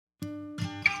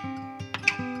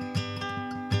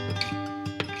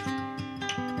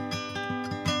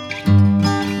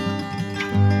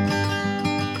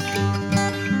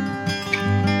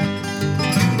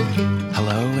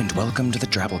Welcome to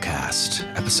the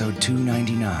Drabblecast, episode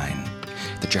 299.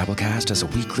 The Drabblecast is a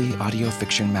weekly audio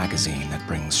fiction magazine that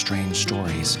brings strange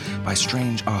stories by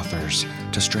strange authors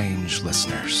to strange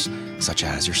listeners, such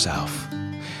as yourself.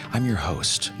 I'm your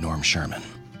host, Norm Sherman.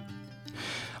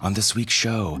 On this week's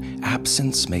show,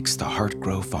 Absence Makes the Heart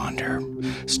Grow Fonder.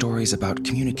 Stories about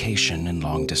communication in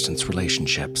long-distance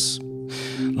relationships.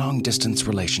 Long-distance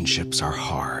relationships are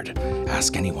hard.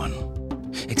 Ask anyone.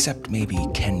 Except maybe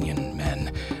Kenyan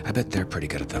men. I bet they're pretty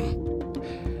good at them.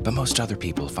 But most other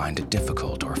people find it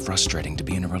difficult or frustrating to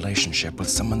be in a relationship with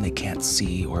someone they can't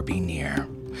see or be near.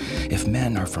 If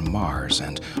men are from Mars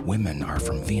and women are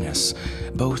from Venus,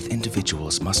 both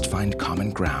individuals must find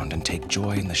common ground and take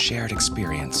joy in the shared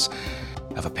experience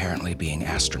of apparently being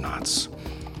astronauts.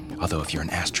 Although if you're an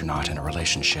astronaut in a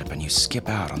relationship and you skip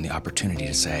out on the opportunity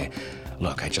to say,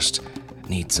 "Look, I just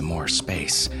need some more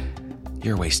space,"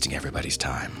 you're wasting everybody's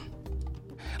time.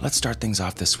 Let's start things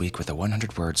off this week with a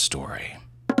 100-word story.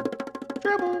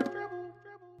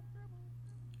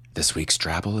 This week's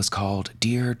Drabble is called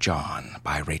Dear John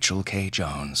by Rachel K.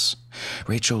 Jones.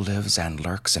 Rachel lives and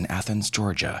lurks in Athens,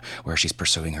 Georgia, where she's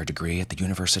pursuing her degree at the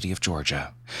University of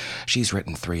Georgia. She's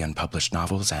written 3 unpublished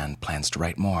novels and plans to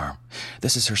write more.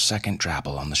 This is her second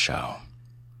Drabble on the show.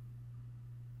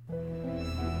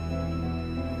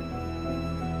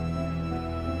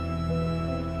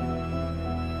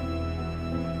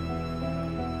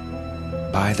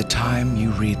 By the time you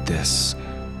read this,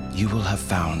 you will have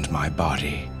found my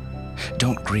body.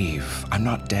 Don't grieve, I'm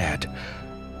not dead.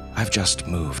 I've just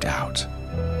moved out.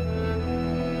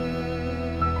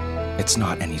 It's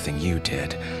not anything you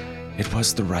did. It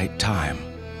was the right time.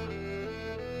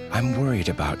 I'm worried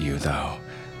about you, though.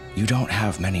 You don't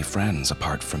have many friends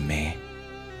apart from me.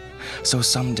 So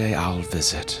someday I'll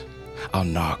visit. I'll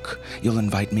knock, you'll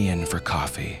invite me in for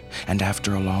coffee, and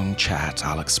after a long chat,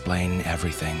 I'll explain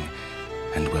everything,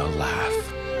 and we'll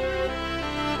laugh.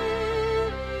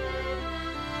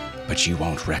 But you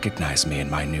won't recognize me in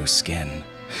my new skin.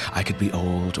 I could be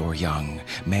old or young,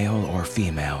 male or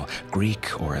female,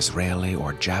 Greek or Israeli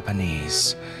or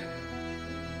Japanese.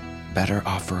 Better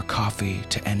offer coffee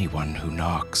to anyone who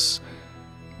knocks,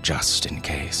 just in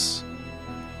case.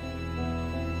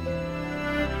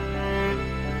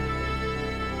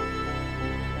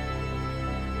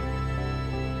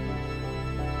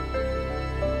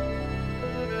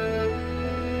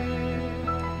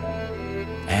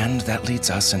 And that leads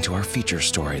us into our feature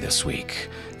story this week,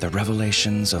 The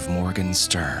Revelations of Morgan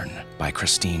Stern by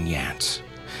Christine Yant.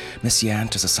 Miss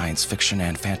Yant is a science fiction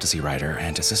and fantasy writer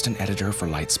and assistant editor for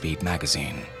Lightspeed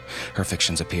magazine. Her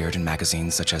fictions appeared in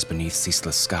magazines such as Beneath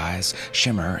Ceaseless Skies,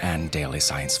 Shimmer, and Daily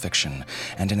Science Fiction,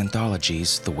 and in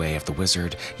anthologies The Way of the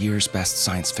Wizard, Year's Best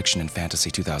Science Fiction and Fantasy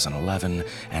 2011,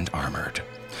 and Armored.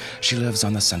 She lives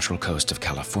on the central coast of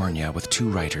California with 2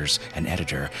 writers, an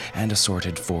editor, and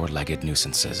assorted 4-legged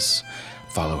nuisances.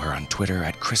 Follow her on Twitter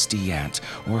at Christy Yant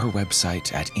or her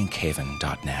website at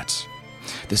inkhaven.net.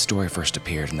 This story first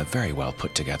appeared in the very well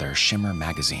put together Shimmer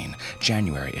magazine,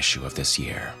 January issue of this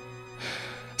year.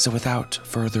 So without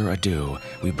further ado,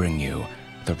 we bring you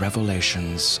The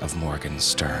Revelations of Morgan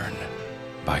Stern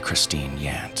by Christine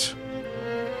Yant.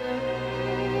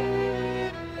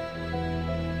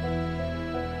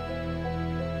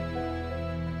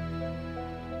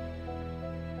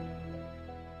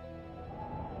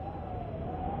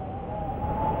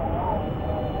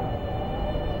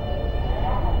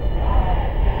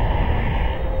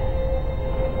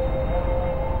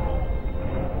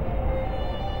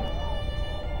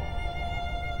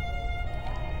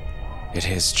 It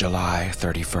is July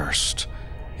 31st,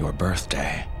 your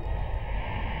birthday,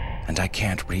 and I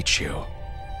can't reach you.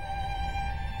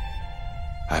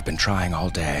 I've been trying all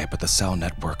day, but the cell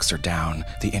networks are down,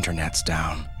 the internet's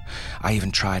down. I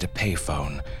even tried a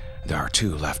payphone. There are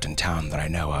 2 left in town that I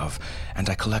know of, and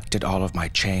I collected all of my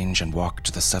change and walked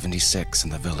to the 76 in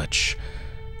the village.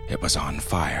 It was on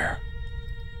fire.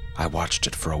 I watched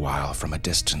it for a while from a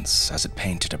distance as it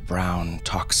painted a brown,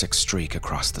 toxic streak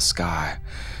across the sky.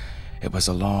 It was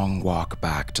a long walk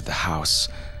back to the house,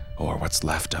 or what's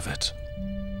left of it.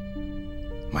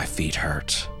 My feet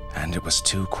hurt, and it was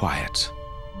too quiet.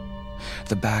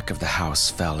 The back of the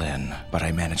house fell in, but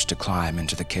I managed to climb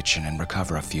into the kitchen and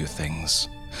recover a few things.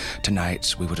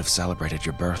 Tonight, we would have celebrated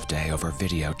your birthday over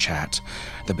video chat,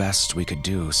 the best we could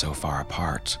do so far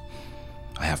apart.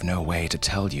 I have no way to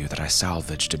tell you that I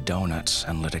salvaged a donut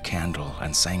and lit a candle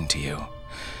and sang to you.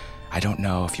 I don't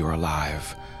know if you're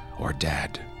alive or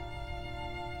dead.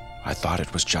 I thought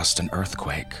it was just an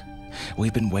earthquake.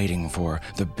 We've been waiting for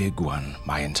the big one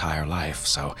my entire life,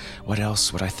 so what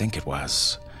else would I think it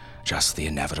was? just the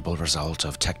inevitable result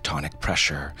of tectonic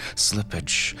pressure,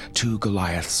 slippage, two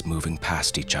Goliaths moving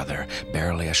past each other,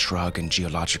 barely a shrug in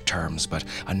geologic terms, but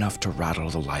enough to rattle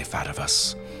the life out of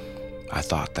us. I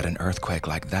thought that an earthquake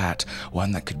like that,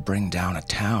 one that could bring down a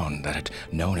town that had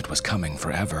known it was coming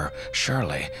forever,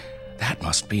 surely that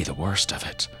must be the worst of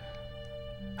it.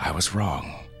 I was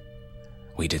wrong.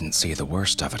 We didn't see the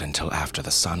worst of it until after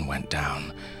the sun went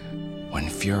down, when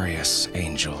furious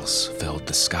angels filled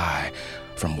the sky,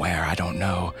 from where I don't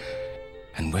know,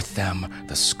 and with them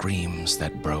the screams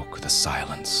that broke the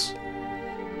silence.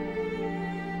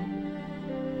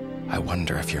 I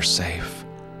wonder if you're safe.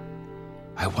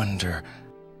 I wonder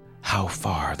how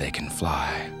far they can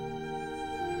fly.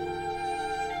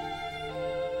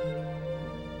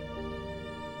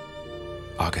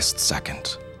 August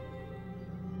 2nd.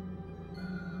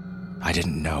 I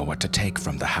didn't know what to take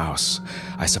from the house.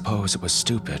 I suppose it was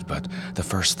stupid, but the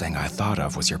first thing I thought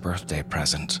of was your birthday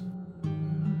present.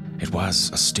 It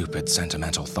was a stupid,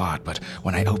 sentimental thought, but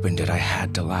when I opened it, I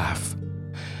had to laugh.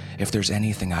 If there's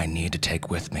anything I need to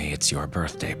take with me, it's your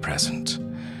birthday present.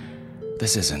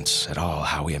 This isn't at all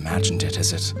how we imagined it,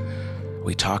 is it?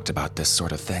 We talked about this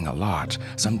sort of thing a lot,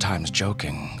 sometimes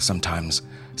joking, sometimes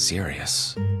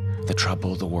serious. The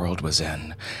trouble the world was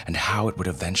in, and how it would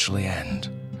eventually end.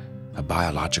 A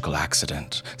biological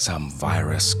accident, some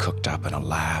virus cooked up in a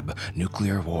lab,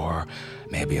 nuclear war,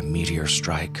 maybe a meteor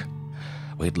strike.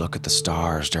 We'd look at the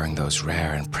stars during those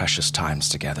rare and precious times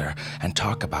together and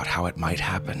talk about how it might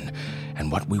happen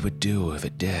and what we would do if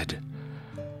it did.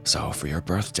 So for your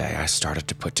birthday, I started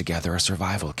to put together a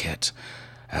survival kit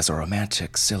as a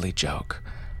romantic, silly joke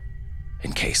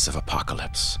in case of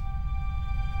apocalypse.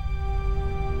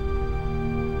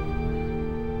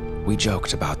 We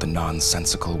joked about the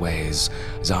nonsensical ways,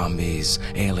 zombies,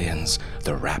 aliens,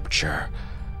 the rapture.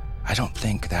 I don't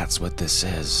think that's what this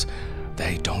is.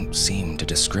 They don't seem to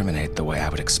discriminate the way I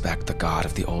would expect the God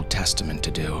of the Old Testament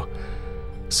to do.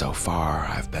 So far,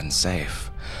 I've been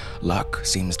safe. Luck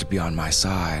seems to be on my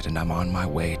side, and I'm on my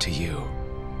way to you.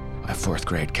 My 4th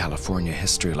grade California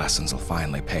history lessons will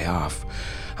finally pay off.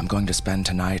 I'm going to spend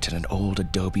tonight in an old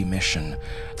adobe mission,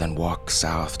 then walk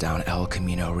south down El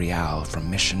Camino Real from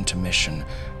mission to mission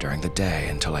during the day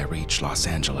until I reach Los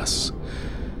Angeles.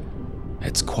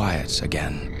 It's quiet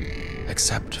again,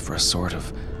 except for a sort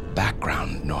of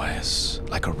background noise,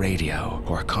 like a radio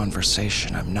or a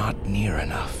conversation I'm not near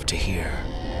enough to hear.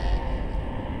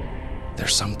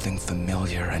 There's something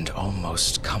familiar and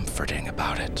almost comforting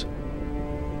about it.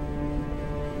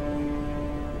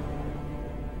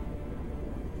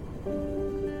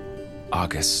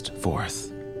 August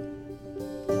 4th.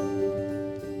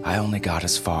 I only got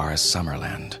as far as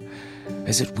Summerland.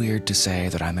 Is it weird to say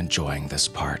that I'm enjoying this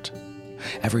part?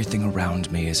 Everything around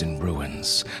me is in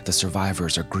ruins. The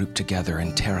survivors are grouped together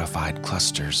in terrified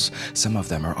clusters. Some of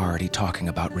them are already talking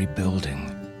about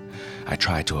rebuilding. I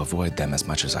try to avoid them as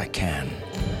much as I can.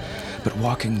 But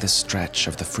walking this stretch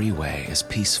of the freeway is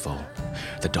peaceful.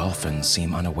 The dolphins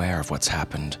seem unaware of what's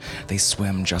happened. They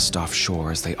swim just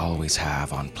offshore as they always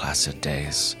have on placid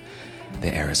days.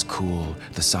 The air is cool,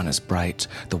 the sun is bright,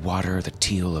 the water the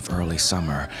teal of early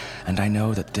summer, and I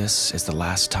know that this is the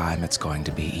last time it's going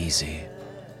to be easy.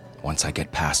 Once I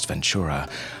get past Ventura,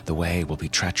 the way will be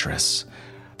treacherous.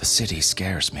 The city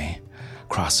scares me.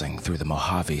 Crossing through the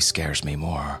Mojave scares me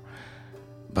more.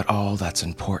 But all that's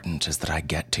important is that I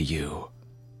get to you.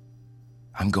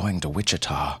 I'm going to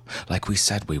Wichita, like we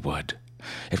said we would.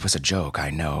 It was a joke,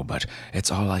 I know, but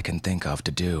it's all I can think of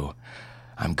to do.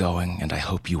 I'm going, and I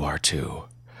hope you are too.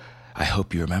 I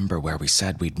hope you remember where we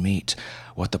said we'd meet,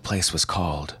 what the place was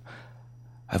called.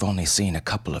 I've only seen a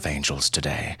couple of angels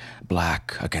today,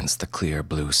 black against the clear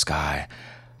blue sky.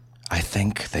 I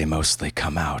think they mostly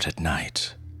come out at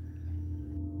night.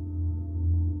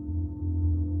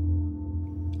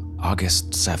 August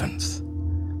 7th.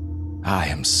 I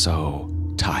am so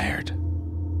tired.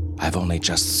 I've only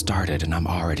just started and I'm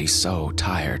already so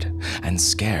tired and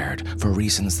scared for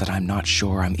reasons that I'm not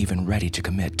sure I'm even ready to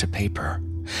commit to paper.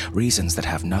 Reasons that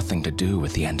have nothing to do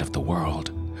with the end of the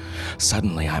world.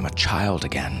 Suddenly I'm a child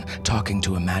again, talking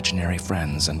to imaginary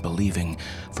friends and believing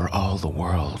for all the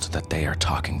world that they are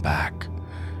talking back.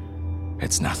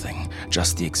 It's nothing,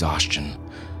 just the exhaustion.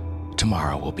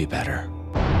 Tomorrow will be better.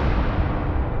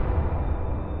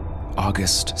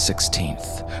 August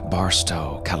 16th,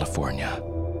 Barstow, California.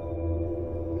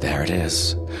 There it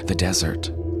is, the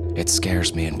desert. It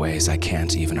scares me in ways I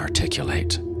can't even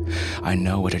articulate. I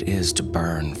know what it is to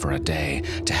burn for a day,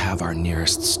 to have our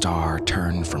nearest star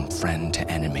turn from friend to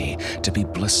enemy, to be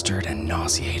blistered and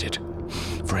nauseated.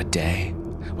 For a day,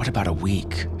 What about a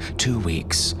week? 2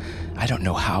 weeks? I don't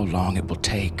know how long it will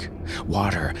take.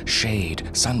 Water, shade,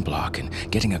 sunblock, and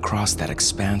getting across that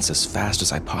expanse as fast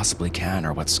as I possibly can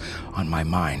are what's on my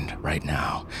mind right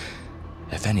now.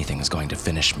 If anything is going to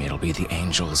finish me, it'll be the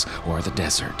angels or the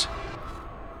desert.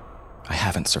 I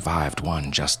haven't survived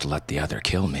one just to let the other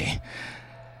kill me.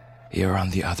 You're on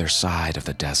the other side of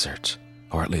the desert,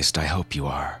 or at least I hope you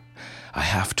are. I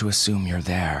have to assume you're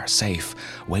there, safe,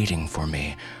 waiting for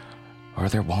me, or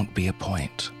there won't be a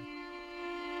point.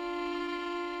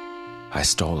 I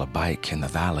stole a bike in the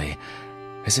valley.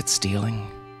 Is it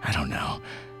stealing? I don't know.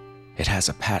 It has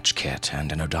a patch kit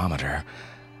and an odometer.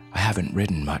 I haven't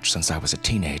ridden much since I was a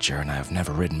teenager, and I've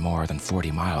never ridden more than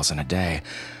 40 miles in a day.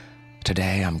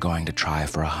 Today I'm going to try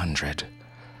for 100.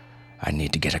 I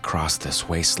need to get across this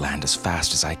wasteland as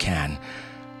fast as I can.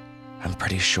 I'm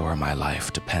pretty sure my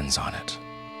life depends on it.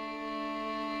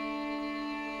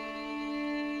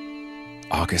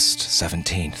 August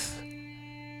 17th.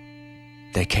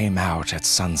 They came out at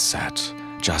sunset,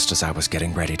 just as I was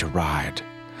getting ready to ride.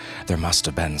 There must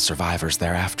have been survivors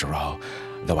there after all,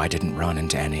 though I didn't run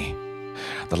into any.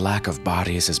 The lack of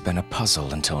bodies has been a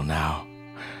puzzle until now.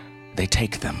 They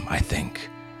take them, I think.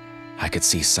 I could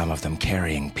see some of them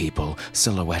carrying people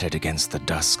silhouetted against the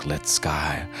dusk-lit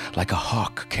sky, like a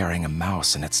hawk carrying a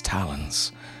mouse in its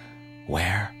talons.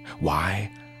 Where? Why?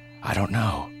 I don't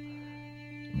know.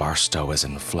 Barstow is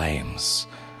in flames.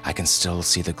 I can still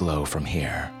see the glow from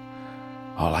here.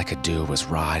 All I could do was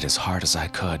ride as hard as I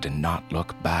could and not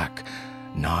look back,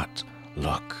 not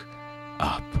look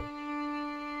up.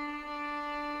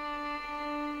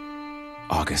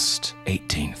 August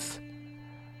 18th.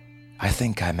 I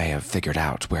think I may have figured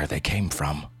out where they came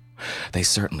from. They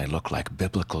certainly look like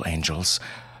biblical angels,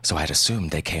 so I'd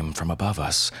assumed they came from above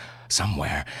us,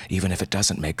 somewhere, even if it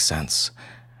doesn't make sense.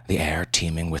 The air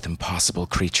teeming with impossible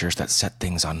creatures that set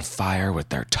things on fire with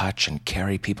their touch and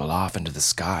carry people off into the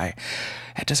sky.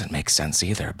 It doesn't make sense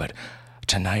either, but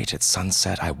tonight at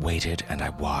sunset I waited and I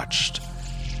watched.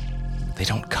 They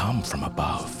don't come from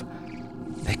above.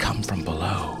 They come from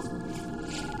below.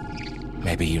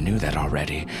 Maybe you knew that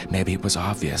already. Maybe it was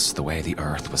obvious the way the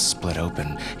earth was split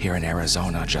open here in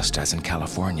Arizona just as in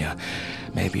California.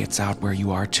 Maybe it's out where you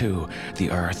are too,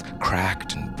 the earth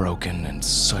cracked and broken and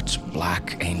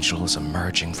soot-black angels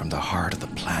emerging from the heart of the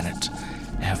planet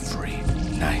every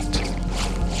night.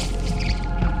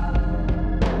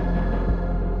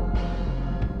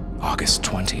 August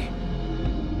 20.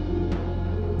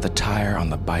 The tire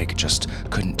on the bike just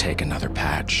couldn't take another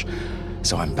patch,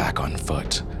 so I'm back on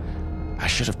foot. I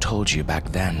should have told you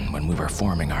back then when we were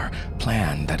forming our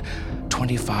plan that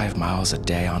 25 miles a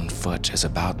day on foot is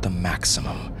about the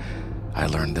maximum. I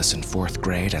learned this in 4th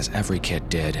grade, as every kid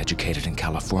did, educated in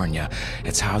California.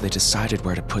 It's how they decided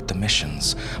where to put the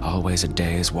missions, always a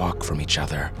day's walk from each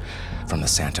other. From the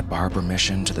Santa Barbara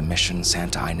mission to the mission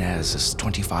Santa Ynez is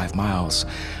 25 miles.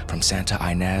 From Santa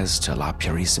Ynez to La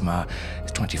Purísima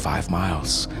is 25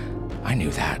 miles. I knew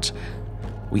that.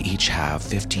 We each have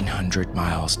 1,500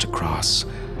 miles to cross.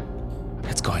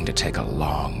 It's going to take a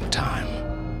long time.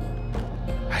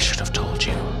 I should have told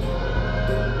you.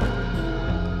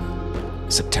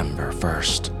 September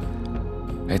 1st.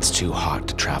 It's too hot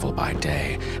to travel by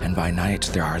day, and by night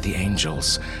there are the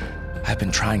angels. I've been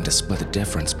trying to split the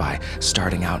difference by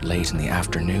starting out late in the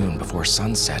afternoon before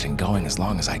sunset and going as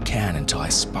long as I can until I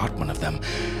spot one of them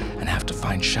and have to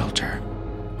find shelter.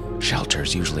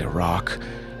 Shelter's usually a rock,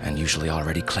 and usually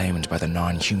already claimed by the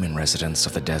non-human residents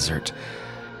of the desert.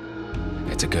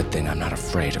 It's a good thing I'm not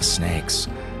afraid of snakes.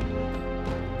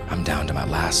 I'm down to my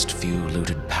last few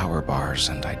looted power bars,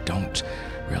 and I don't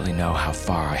really know how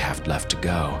far I have left to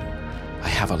go. I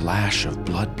have a lash of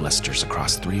blood blisters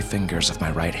across 3 fingers of my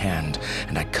right hand,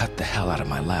 and I cut the hell out of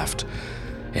my left.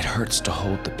 It hurts to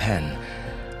hold the pen,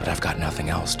 but I've got nothing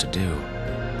else to do.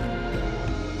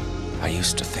 I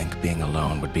used to think being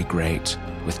alone would be great,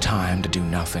 with time to do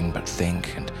nothing but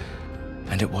think,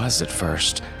 and it was at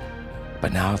first.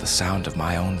 But now the sound of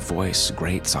my own voice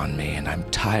grates on me, and I'm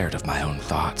tired of my own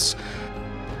thoughts.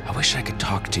 I wish I could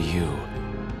talk to you.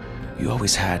 You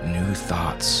always had new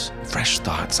thoughts, fresh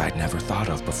thoughts I'd never thought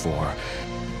of before,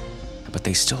 but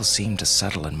they still seem to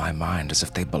settle in my mind as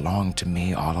if they belonged to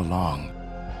me all along.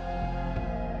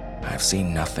 I've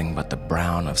seen nothing but the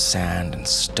brown of sand and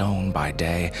stone by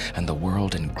day and the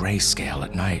world in grayscale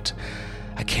at night.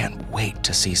 I can't wait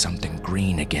to see something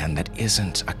green again that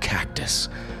isn't a cactus.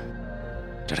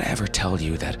 Did I ever tell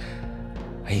you that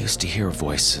I used to hear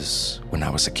voices when I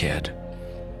was a kid?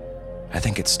 I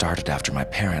think it started after my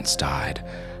parents died.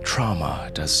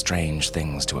 Trauma does strange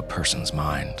things to a person's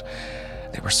mind.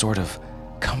 They were sort of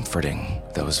comforting,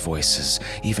 those voices,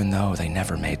 even though they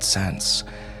never made sense.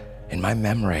 In my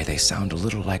memory, they sound a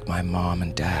little like my mom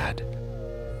and dad.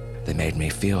 They made me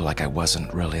feel like I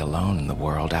wasn't really alone in the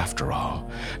world after all,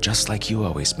 just like you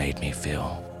always made me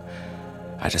feel.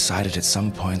 I decided at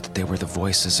some point that they were the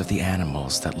voices of the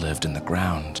animals that lived in the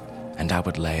ground, and I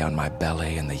would lay on my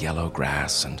belly in the yellow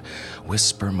grass and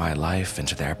whisper my life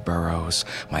into their burrows,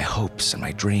 my hopes and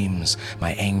my dreams,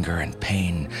 my anger and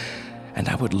pain, and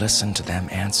I would listen to them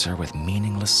answer with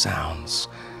meaningless sounds,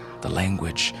 the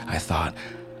language, I thought,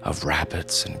 of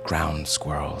rabbits and ground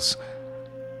squirrels.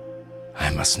 I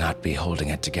must not be holding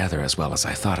it together as well as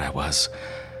I thought I was.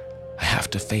 I have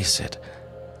to face it.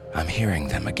 I'm hearing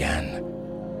them again.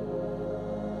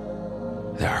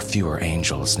 There are fewer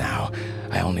angels now.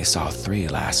 I only saw 3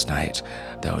 last night,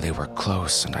 though they were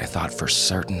close, and I thought for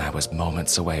certain I was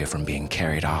moments away from being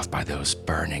carried off by those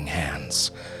burning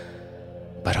hands.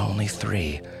 But only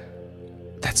 3.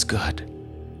 That's good.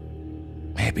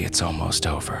 Maybe it's almost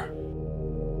over.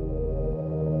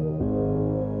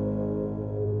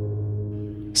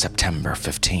 September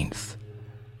 15th.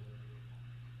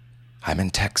 I'm in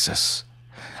Texas.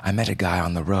 I met a guy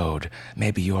on the road,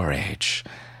 maybe your age.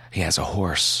 He has a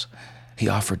horse. He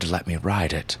offered to let me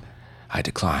ride it. I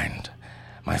declined.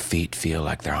 My feet feel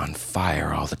like they're on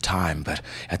fire all the time, but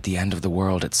at the end of the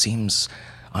world it seems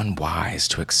unwise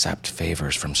to accept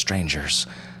favors from strangers.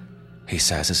 He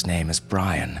says his name is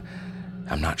Brian.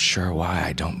 I'm not sure why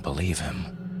I don't believe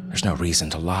him. There's no reason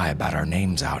to lie about our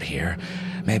names out here.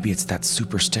 Maybe it's that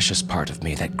superstitious part of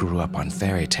me that grew up on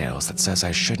fairy tales that says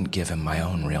I shouldn't give him my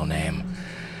own real name.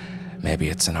 Maybe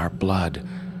it's in our blood,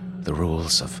 the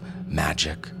rules of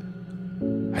magic.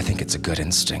 I think it's a good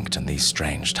instinct in these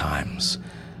strange times.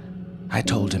 I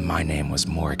told him my name was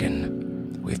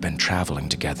Morgan. We've been traveling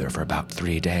together for about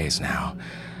 3 days now.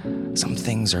 Some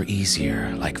things are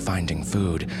easier, like finding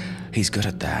food. He's good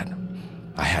at that.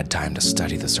 I had time to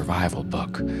study the survival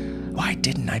book. Why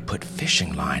didn't I put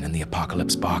fishing line in the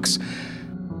apocalypse box?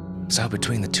 So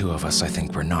between the 2 of us, I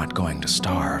think we're not going to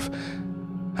starve.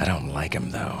 I don't like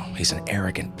him, though. He's an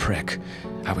arrogant prick.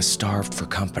 I was starved for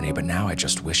company, but now I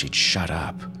just wish he'd shut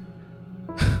up.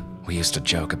 We used to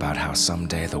joke about how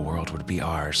someday the world would be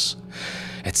ours.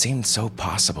 It seemed so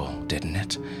possible, didn't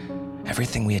it?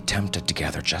 Everything we attempted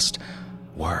together just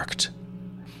worked.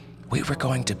 We were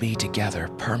going to be together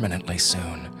permanently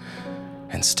soon.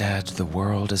 Instead, the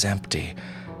world is empty,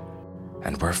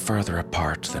 and we're further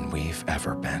apart than we've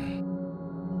ever been.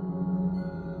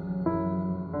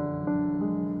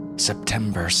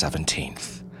 September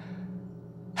 17th.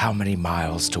 How many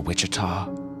miles to Wichita?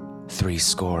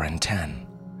 70.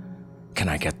 Can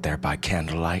I get there by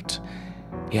candlelight?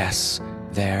 Yes,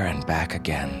 there and back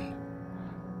again.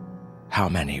 How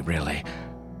many, really?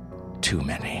 Too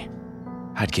many.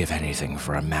 I'd give anything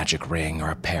for a magic ring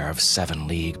or a pair of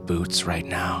 7-league boots right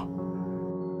now.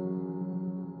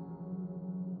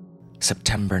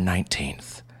 September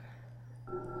 19th.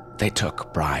 They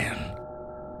took Brian.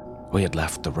 We had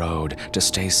left the road to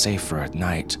stay safer at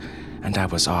night, and I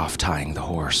was off tying the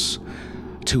horse.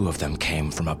 2 of them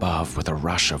came from above with a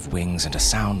rush of wings and a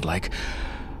sound like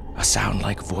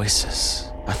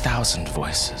voices. 1,000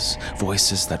 voices.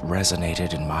 Voices that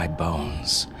resonated in my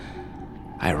bones.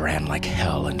 I ran like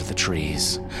hell into the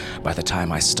trees. By the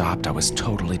time I stopped, I was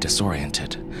totally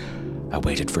disoriented. I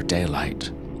waited for daylight.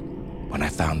 When I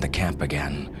found the camp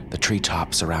again, the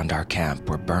treetops around our camp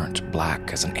were burnt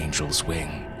black as an angel's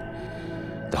wing.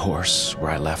 The horse,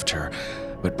 where I left her,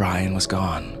 but Brian was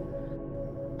gone.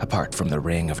 Apart from the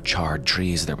ring of charred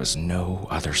trees, there was no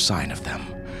other sign of them.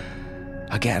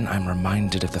 Again, I'm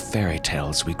reminded of the fairy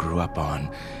tales we grew up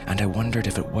on, and I wondered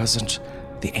if it wasn't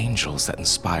the angels that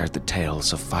inspired the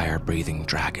tales of fire-breathing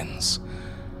dragons.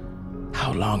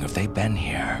 How long have they been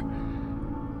here?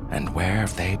 And where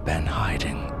have they been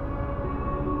hiding?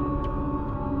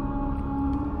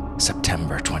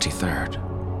 September 23rd.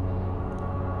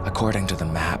 According to the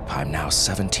map, I'm now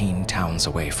 17 towns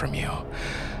away from you.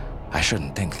 I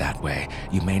shouldn't think that way.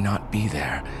 You may not be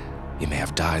there. You may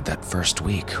have died that first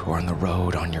week or on the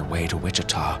road on your way to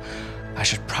Wichita. I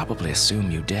should probably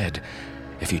assume you did.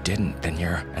 If you didn't, then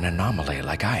you're an anomaly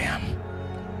like I am.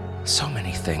 So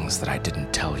many things that I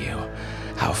didn't tell you.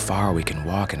 How far we can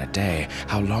walk in a day,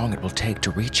 how long it will take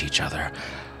to reach each other.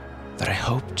 That I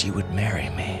hoped you would marry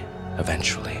me,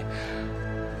 eventually.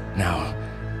 No,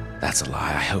 that's a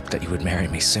lie. I hoped that you would marry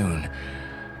me soon.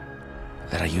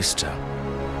 That I used to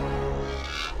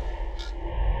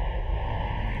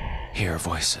hear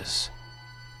voices.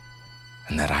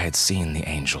 And that I had seen the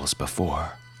angels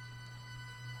before.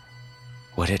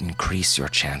 Would it increase your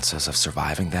chances of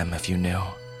surviving them if you knew?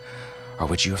 Or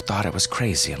would you have thought I was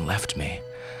crazy and left me?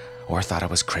 Or thought I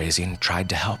was crazy and tried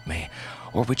to help me?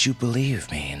 Or would you believe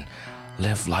me and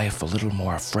live life a little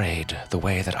more afraid the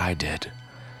way that I did?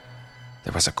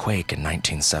 There was a quake in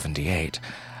 1978.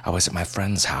 I was at my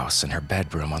friend's house in her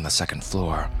bedroom on the second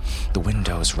floor. The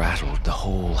windows rattled, the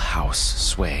whole house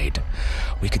swayed.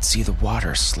 We could see the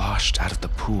water sloshed out of the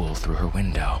pool through her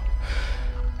window.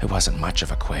 It wasn't much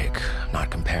of a quake, not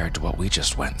compared to what we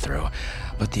just went through,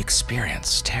 but the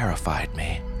experience terrified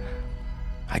me.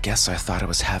 I guess I thought I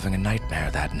was having a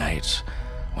nightmare that night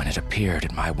when it appeared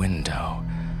in my window,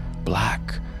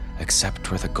 black except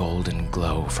where the golden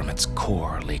glow from its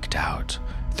core leaked out,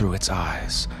 through its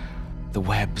eyes, the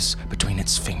webs between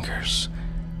its fingers,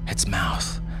 its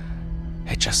mouth.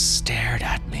 It just stared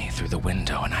at me through the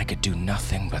window, and I could do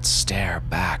nothing but stare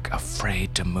back,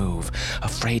 afraid to move,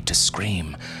 afraid to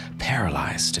scream,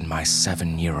 paralyzed in my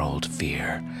 7-year-old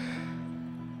fear.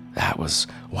 That was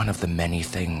one of the many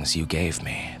things you gave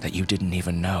me that you didn't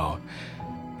even know.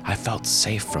 I felt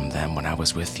safe from them when I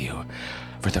was with you.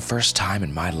 For the first time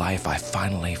in my life, I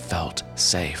finally felt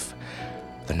safe.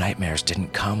 The nightmares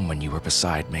didn't come when you were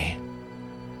beside me.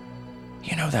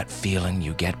 You know that feeling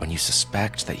you get when you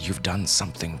suspect that you've done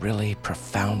something really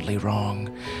profoundly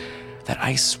wrong? That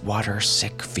ice water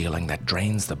sick feeling that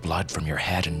drains the blood from your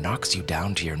head and knocks you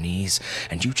down to your knees,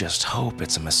 and you just hope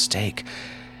it's a mistake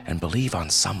and believe on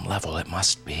some level it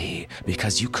must be,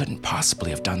 because you couldn't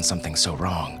possibly have done something so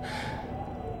wrong.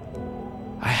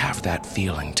 I have that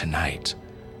feeling tonight.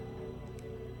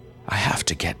 I have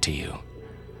to get to you.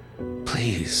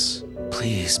 Please,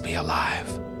 please be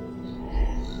alive.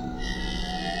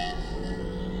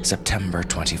 September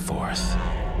 24th.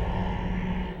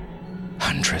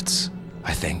 Hundreds,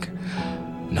 I think.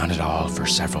 None at all for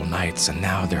several nights, and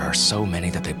now there are so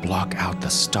many that they block out the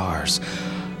stars.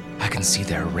 I can see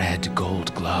their red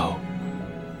gold glow.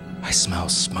 I smell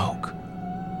smoke.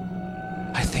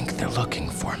 I think they're looking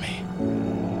for me.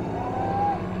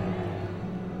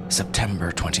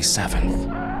 September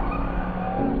 27th.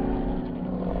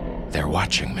 They're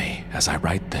watching me as I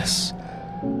write this.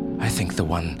 I think the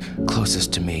one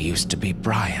closest to me used to be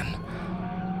Brian.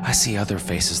 I see other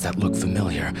faces that look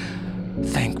familiar.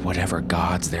 Thank whatever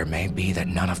gods there may be that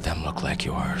none of them look like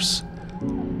yours.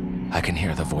 I can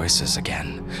hear the voices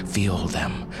again, feel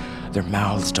them. Their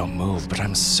mouths don't move, but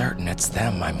I'm certain it's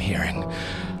them I'm hearing.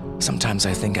 Sometimes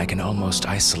I think I can almost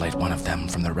isolate one of them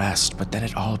from the rest, but then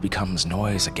it all becomes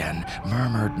noise again,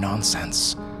 murmured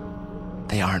nonsense.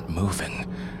 They aren't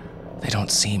moving. They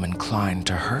don't seem inclined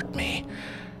to hurt me.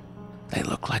 They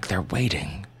look like they're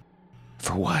waiting.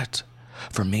 For what?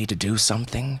 For me to do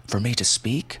something? For me to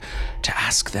speak? To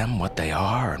ask them what they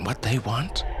are and what they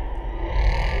want?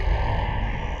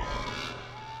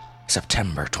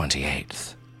 September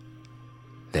 28th.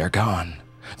 They're gone.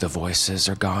 The voices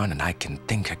are gone, and I can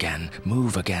think again,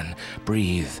 move again,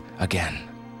 breathe again.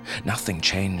 Nothing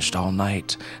changed all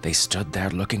night. They stood there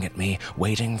looking at me,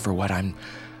 waiting for what I'm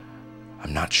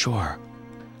not sure.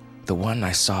 The one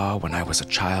I saw when I was a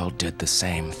child did the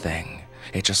same thing.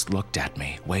 It just looked at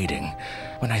me, waiting.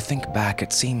 When I think back,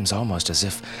 it seems almost as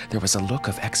if there was a look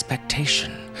of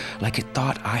expectation, like it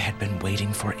thought I had been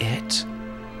waiting for it.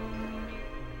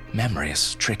 Memory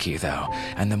is tricky, though,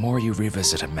 and the more you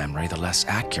revisit a memory, the less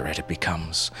accurate it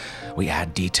becomes. We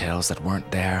add details that weren't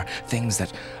there, things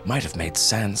that might have made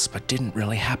sense but didn't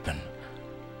really happen.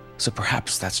 So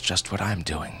perhaps that's just what I'm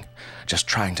doing, just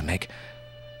trying to make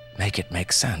it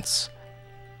make sense.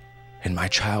 In my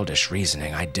childish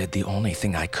reasoning, I did the only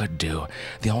thing I could do,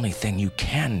 the only thing you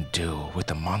can do with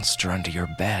the monster under your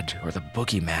bed, or the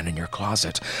boogeyman in your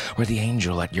closet, or the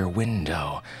angel at your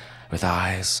window, with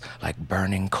eyes like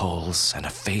burning coals and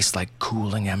a face like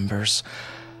cooling embers.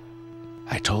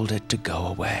 I told it to go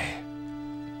away.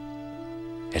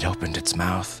 It opened its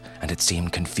mouth, and it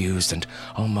seemed confused and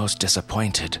almost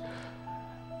disappointed.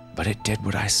 But it did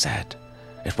what I said.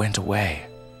 It went away.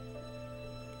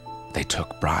 They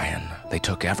took Brian. They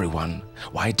took everyone.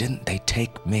 Why didn't they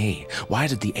take me? Why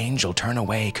did the angel turn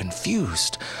away,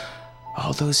 confused,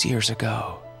 all those years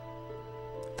ago?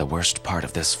 The worst part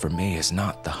of this for me is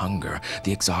not the hunger,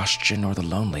 the exhaustion, or the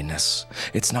loneliness.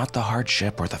 It's not the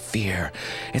hardship or the fear.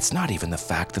 It's not even the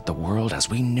fact that the world as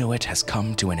we knew it has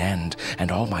come to an end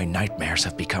and all my nightmares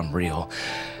have become real.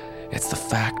 It's the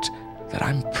fact that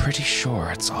I'm pretty sure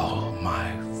it's all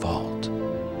my fault.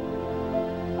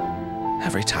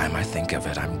 Every time I think of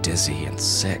it, I'm dizzy and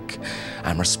sick.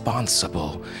 I'm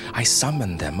responsible. I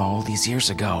summoned them all these years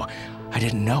ago. I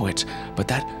didn't know it, but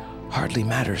that hardly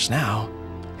matters now.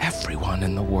 Everyone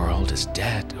in the world is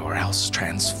dead or else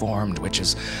transformed, which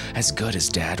is as good as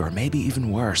dead or maybe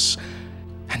even worse.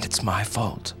 And it's my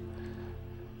fault.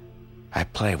 I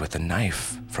play with the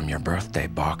knife from your birthday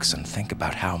box and think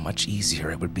about how much easier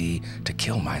it would be to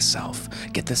kill myself,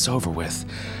 get this over with,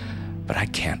 but I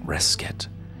can't risk it.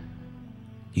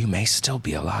 You may still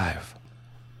be alive.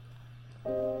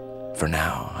 For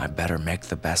now, I better make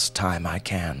the best time I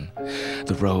can.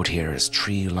 The road here is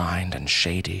tree-lined and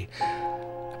shady.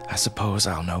 I suppose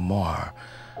I'll know more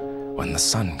when the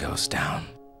sun goes down.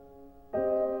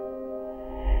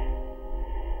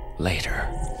 Later.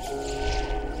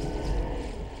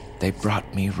 They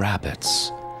brought me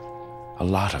rabbits, a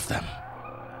lot of them.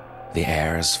 The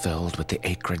air is filled with the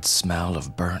acrid smell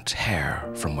of burnt hair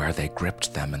from where they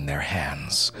gripped them in their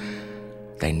hands.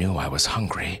 They knew I was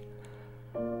hungry,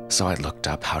 so I looked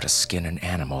up how to skin an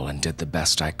animal and did the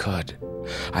best I could.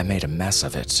 I made a mess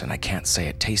of it, and I can't say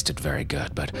it tasted very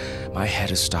good, but my head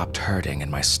has stopped hurting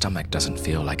and my stomach doesn't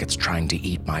feel like it's trying to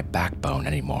eat my backbone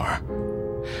anymore.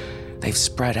 They've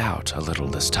spread out a little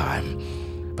this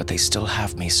time, but they still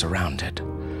have me surrounded.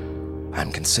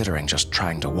 I'm considering just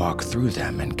trying to walk through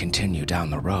them and continue down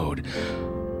the road.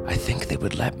 I think they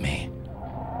would let me.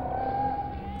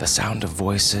 The sound of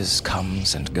voices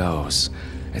comes and goes.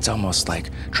 It's almost like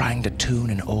trying to tune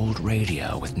an old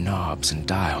radio with knobs and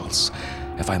dials.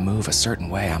 If I move a certain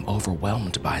way, I'm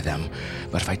overwhelmed by them,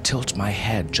 but if I tilt my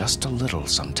head just a little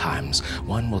sometimes,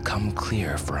 one will come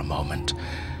clear for a moment.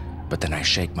 But then I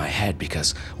shake my head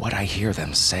because what I hear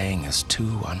them saying is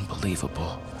too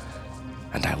unbelievable,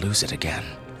 and I lose it again.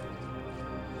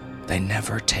 They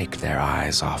never take their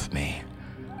eyes off me.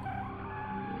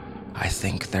 I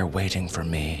think they're waiting for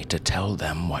me to tell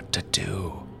them what to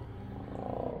do.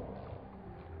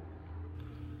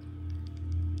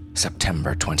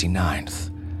 September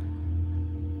 29th.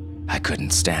 I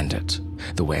couldn't stand it.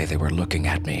 The way they were looking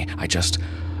at me, I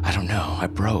don't know, I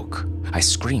broke. I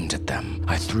screamed at them.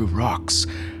 I threw rocks.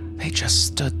 They just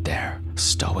stood there,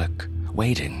 stoic,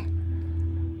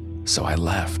 waiting. So I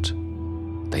left.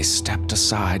 They stepped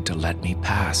aside to let me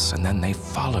pass, and then they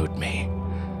followed me.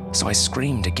 So I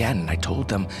screamed again, and I told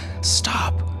them,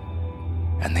 "Stop!"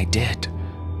 And they did.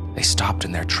 They stopped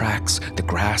in their tracks, the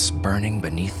grass burning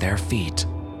beneath their feet.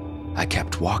 I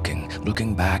kept walking,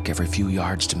 looking back every few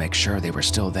yards to make sure they were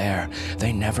still there.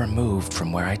 They never moved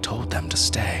from where I told them to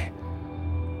stay.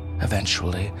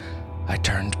 Eventually, I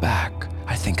turned back.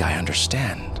 I think I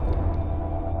understand.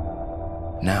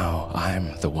 Now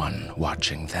I'm the one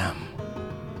watching them.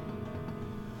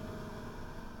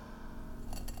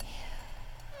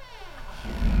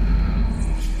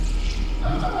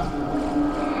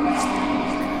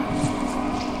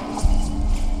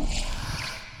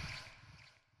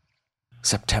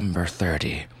 September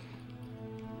 30.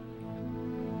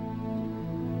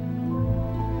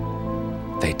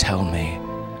 They tell me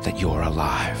that you're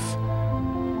alive.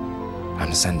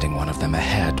 I'm sending one of them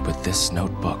ahead with this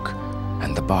notebook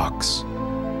and the box.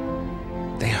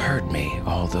 They heard me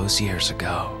all those years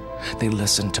ago. They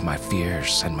listened to my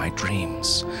fears and my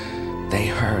dreams. They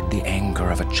heard the anger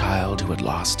of a child who had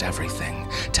lost everything,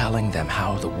 telling them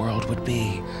how the world would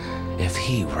be if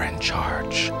he were in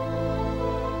charge.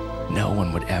 No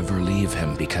one would ever leave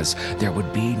him because there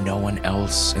would be no one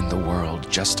else in the world,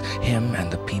 just him and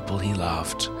the people he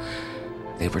loved.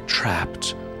 They were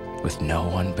trapped with no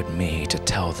one but me to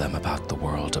tell them about the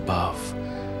world above.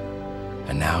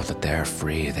 And now that they're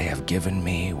free, they have given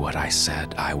me what I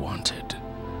said I wanted.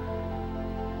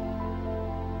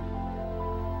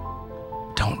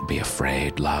 Don't be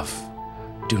afraid, love.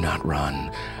 Do not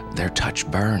run. Their touch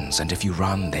burns, and if you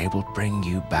run, they will bring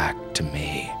you back to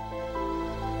me.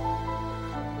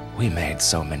 We made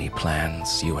so many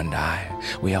plans, you and I.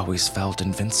 We always felt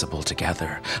invincible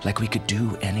together, like we could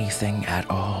do anything at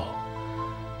all.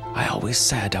 I always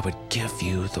said I would give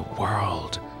you the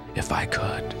world if I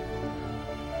could.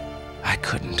 I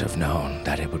couldn't have known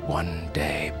that it would one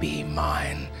day be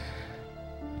mine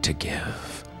to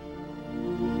give.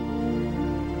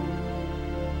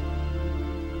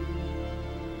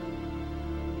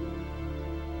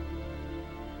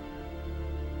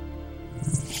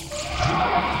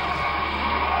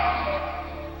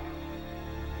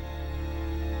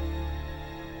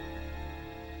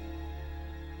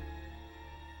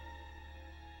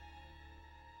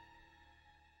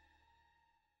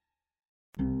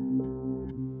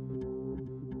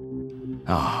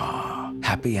 Ah,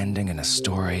 happy ending in a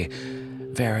story,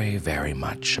 very, very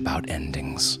much about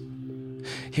endings.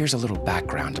 Here's a little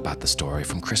background about the story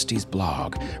from Christie's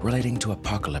blog relating to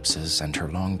apocalypses and her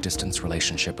long-distance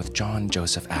relationship with John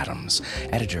Joseph Adams,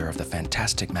 editor of the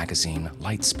fantastic magazine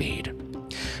Lightspeed.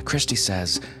 Christy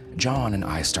says, John and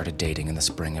I started dating in the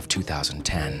spring of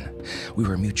 2010. We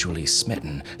were mutually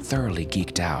smitten, thoroughly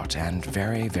geeked out, and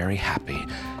very, very happy,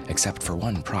 except for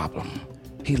one problem.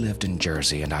 He lived in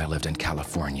Jersey and I lived in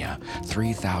California,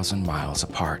 3,000 miles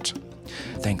apart.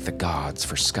 Thank the gods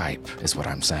for Skype, is what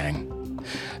I'm saying.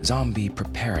 Zombie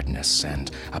preparedness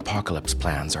and apocalypse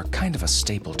plans are kind of a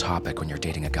staple topic when you're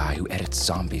dating a guy who edits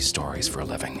zombie stories for a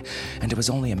living, and it was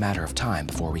only a matter of time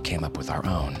before we came up with our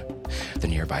own. The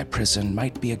nearby prison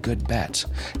might be a good bet,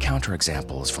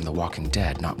 counterexamples from The Walking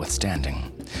Dead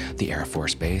notwithstanding. The Air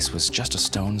Force Base was just a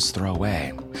stone's throw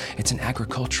away. It's an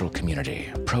agricultural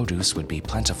community, produce would be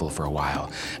plentiful for a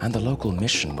while, and the local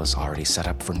mission was already set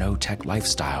up for no-tech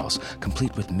lifestyles,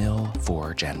 complete with mill,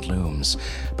 forge, and looms,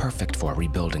 perfect for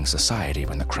rebuilding society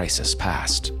when the crisis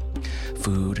passed.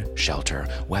 Food, shelter,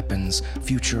 weapons,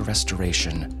 future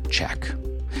restoration, check.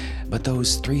 But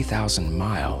those 3,000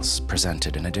 miles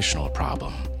presented an additional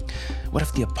problem. What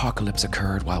if the apocalypse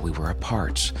occurred while we were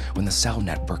apart, when the cell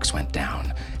networks went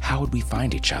down? How would we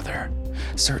find each other?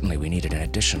 Certainly we needed an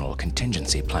additional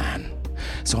contingency plan.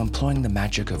 So employing the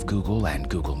magic of Google and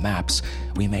Google Maps,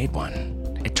 we made one.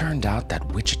 It turned out that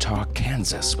Wichita,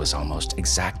 Kansas was almost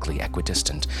exactly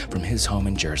equidistant from his home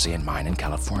in Jersey and mine in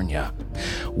California.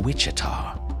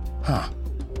 Wichita. Huh,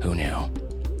 who knew?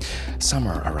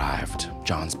 Summer arrived.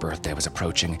 John's birthday was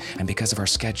approaching, and because of our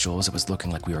schedules, it was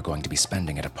looking like we were going to be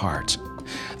spending it apart.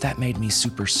 That made me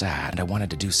super sad, and I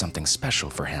wanted to do something special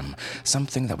for him,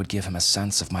 something that would give him a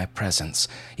sense of my presence,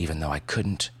 even though I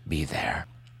couldn't be there.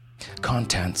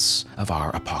 Contents of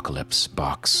our apocalypse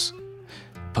box.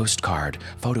 Postcard,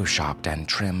 photoshopped and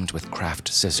trimmed with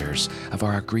craft scissors, of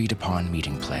our agreed-upon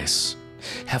meeting place.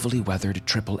 Heavily weathered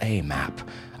AAA map.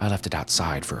 I left it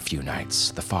outside for a few nights.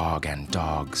 The fog and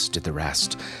dogs did the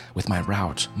rest, with my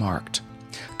route marked.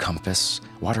 Compass,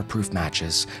 waterproof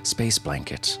matches, space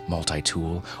blanket,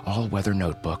 multi-tool, all-weather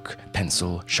notebook,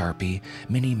 pencil, Sharpie,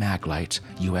 mini maglite,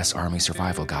 U.S. Army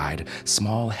Survival Guide,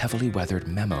 small, heavily weathered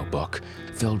memo book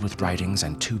filled with writings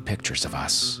and 2 pictures of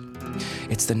us.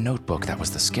 It's the notebook that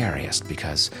was the scariest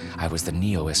because I was the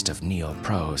neoist of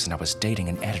neo-pros and I was dating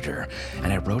an editor,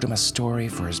 and I wrote him a story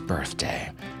for his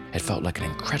birthday. It felt like an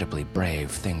incredibly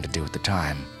brave thing to do at the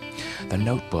time. The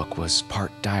notebook was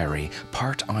part diary,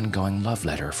 part ongoing love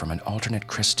letter from an alternate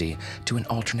Christy to an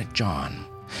alternate John.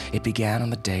 It began on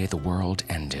the day the world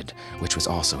ended, which was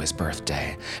also his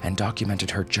birthday, and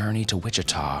documented her journey to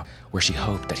Wichita, where she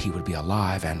hoped that he would be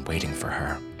alive and waiting for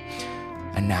her.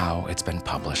 And now it's been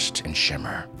published in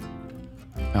Shimmer.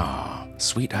 Aw,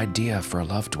 sweet idea for a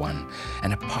loved one,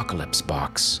 an apocalypse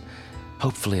box.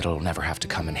 Hopefully it'll never have to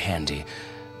come in handy,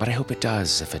 but I hope it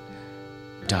does if it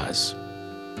does.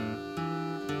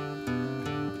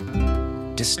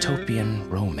 Dystopian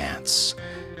romance.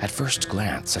 At first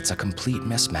glance, it's a complete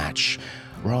mismatch.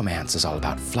 Romance is all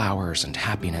about flowers and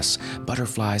happiness,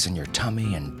 butterflies in your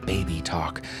tummy and baby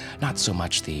talk. Not so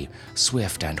much the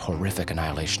swift and horrific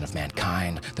annihilation of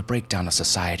mankind, the breakdown of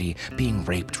society, being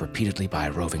raped repeatedly by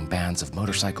roving bands of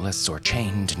motorcyclists or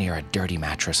chained near a dirty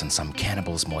mattress in some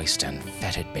cannibal's moist and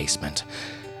fetid basement.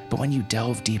 But when you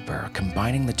delve deeper,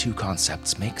 combining the 2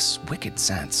 concepts makes wicked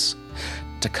sense.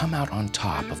 To come out on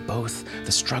top of both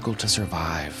the struggle to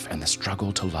survive and the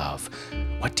struggle to love,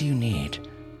 what do you need?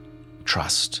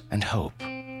 Trust and hope.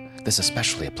 This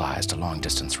especially applies to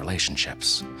long-distance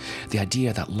relationships. The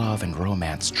idea that love and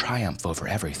romance triumph over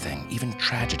everything, even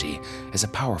tragedy, is a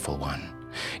powerful one.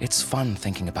 It's fun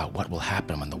thinking about what will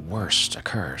happen when the worst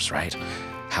occurs, right?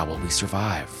 How will we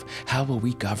survive? How will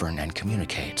we govern and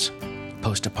communicate?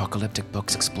 Post-apocalyptic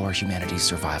books explore humanity's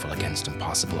survival against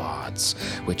impossible odds,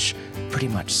 which pretty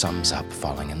much sums up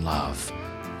falling in love,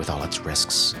 with all its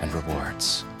risks and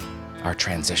rewards. Our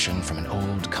transition from an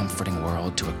old, comforting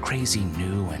world to a crazy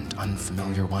new and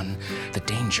unfamiliar one, the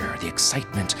danger, the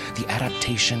excitement, the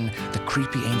adaptation, the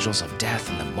creepy angels of death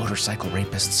and the motorcycle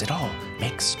rapists, it all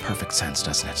makes perfect sense,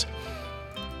 doesn't it?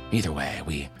 Either way,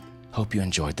 we hope you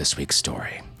enjoyed this week's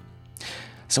story.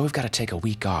 So we've got to take a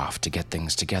week off to get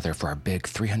things together for our big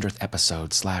 300th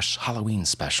episode / Halloween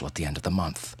special at the end of the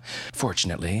month.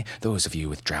 Fortunately, those of you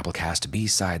with Drabblecast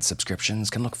B-side subscriptions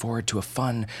can look forward to a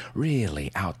fun,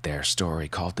 really out-there story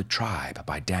called The Tribe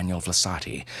by Daniel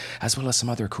Vlasati, as well as some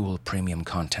other cool premium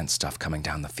content stuff coming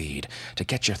down the feed to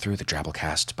get you through the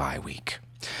Drabblecast bye-week.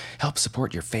 Help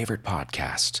support your favorite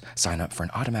podcast. Sign up for an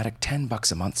automatic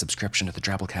 $10 a month subscription to the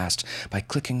Drabblecast by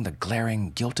clicking the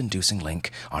glaring, guilt-inducing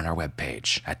link on our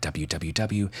webpage at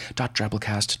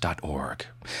www.drabblecast.org.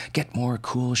 Get more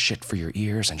cool shit for your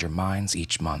ears and your minds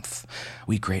each month.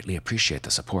 We greatly appreciate the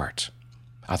support.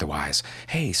 Otherwise,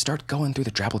 hey, start going through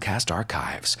the Drabblecast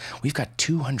archives. We've got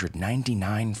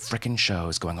 299 frickin'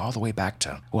 shows going all the way back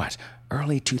to,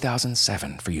 early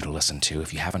 2007 for you to listen to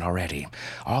if you haven't already.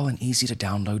 All in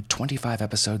easy-to-download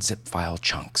 25-episode zip file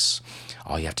chunks.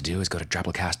 All you have to do is go to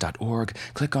drabblecast.org,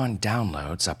 click on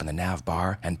Downloads up in the nav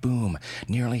bar, and boom,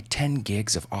 nearly 10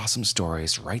 gigs of awesome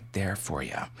stories right there for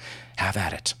you. Have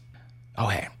at it. Oh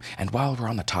hey, and while we're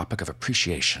on the topic of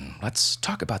appreciation, let's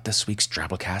talk about this week's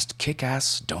Drabblecast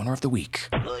Kick-Ass Donor of the Week.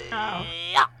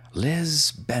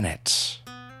 Liz Bennett.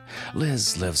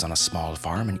 Liz lives on a small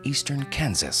farm in eastern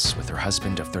Kansas with her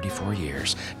husband of 34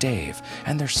 years, Dave,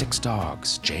 and their 6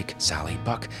 dogs, Jake, Sally,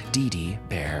 Buck, Dee Dee,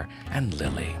 Bear, and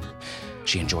Lily.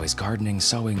 She enjoys gardening,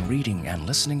 sewing, reading, and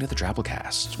listening to the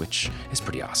Drabblecast, which is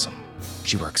pretty awesome.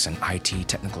 She works in IT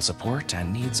technical support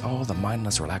and needs all the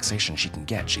mindless relaxation she can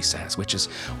get, she says, which is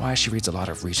why she reads a lot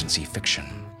of Regency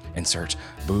fiction. Insert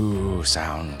boo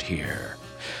sound here.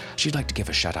 She'd like to give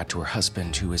a shout out to her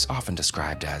husband, who is often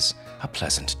described as a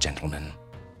pleasant gentleman.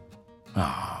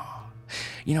 Ah.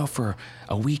 You know, for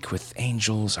a week with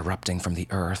angels erupting from the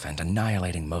earth and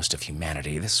annihilating most of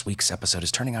humanity, this week's episode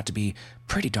is turning out to be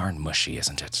pretty darn mushy,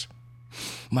 isn't it?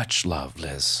 Much love,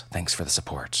 Liz. Thanks for the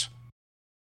support.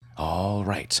 All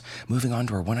right, moving on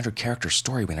to our 100-character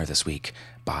story winner this week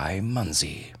by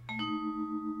Munsey.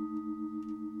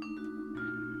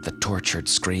 The tortured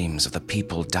screams of the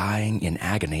people dying in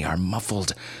agony are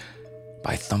muffled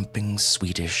by thumping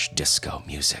Swedish disco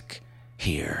music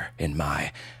here in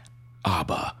my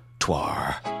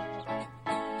abattoir.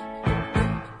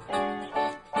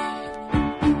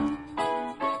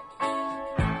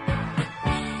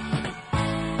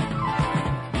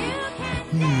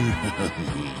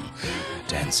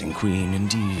 Dancing queen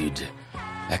indeed.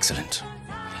 Excellent.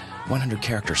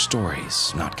 100-character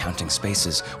stories, not counting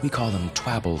spaces. We call them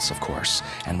twabbles, of course,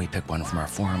 and we pick one from our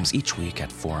forums each week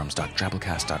at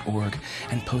forums.drabblecast.org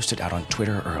and post it out on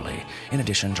Twitter early, in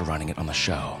addition to running it on the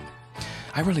show.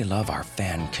 I really love our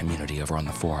fan community over on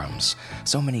the forums.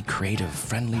 So many creative,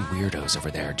 friendly weirdos over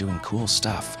there doing cool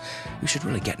stuff. You should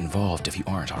really get involved if you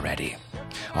aren't already.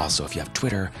 Also, if you have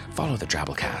Twitter, follow the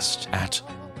Drabblecast at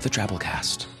the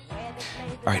Drabblecast.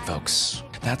 All right, folks,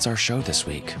 that's our show this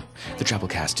week. The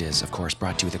Drabblecast is, of course,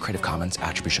 brought to you with a Creative Commons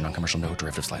Attribution Non-Commercial No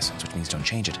Derivatives license, which means don't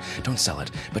change it, don't sell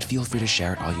it, but feel free to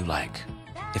share it all you like.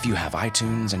 If you have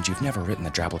iTunes and you've never written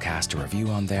the Drabblecast a review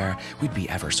on there, we'd be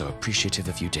ever so appreciative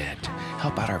if you did.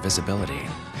 Help out our visibility.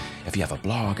 If you have a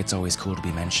blog, it's always cool to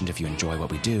be mentioned if you enjoy what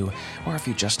we do, or if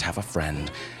you just have a friend,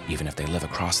 even if they live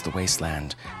across the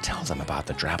wasteland, tell them about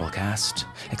the Drabblecast.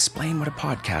 Explain what a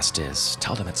podcast is.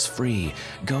 Tell them it's free.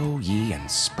 Go ye and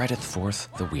spreadeth forth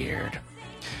the weird.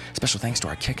 Special thanks to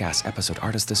our kick-ass episode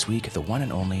artist this week, the one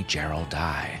and only Gerald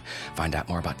Dye. Find out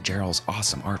more about Gerald's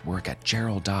awesome artwork at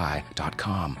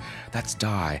geralddye.com. That's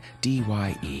Dye,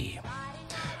 D-Y-E.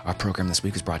 Our program this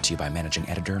week is brought to you by managing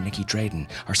editor Nikki Drayden,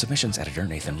 our submissions editor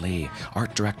Nathan Lee,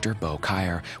 art director Bo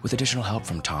Kyer, with additional help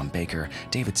from Tom Baker,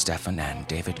 David Steffen, and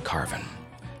David Carvin.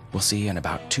 We'll see you in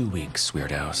about 2 weeks,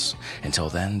 weirdos. Until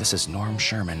then, this is Norm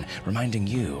Sherman reminding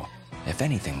you, if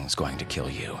anything's going to kill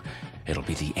you, it'll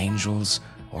be the angels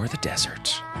or the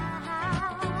desert.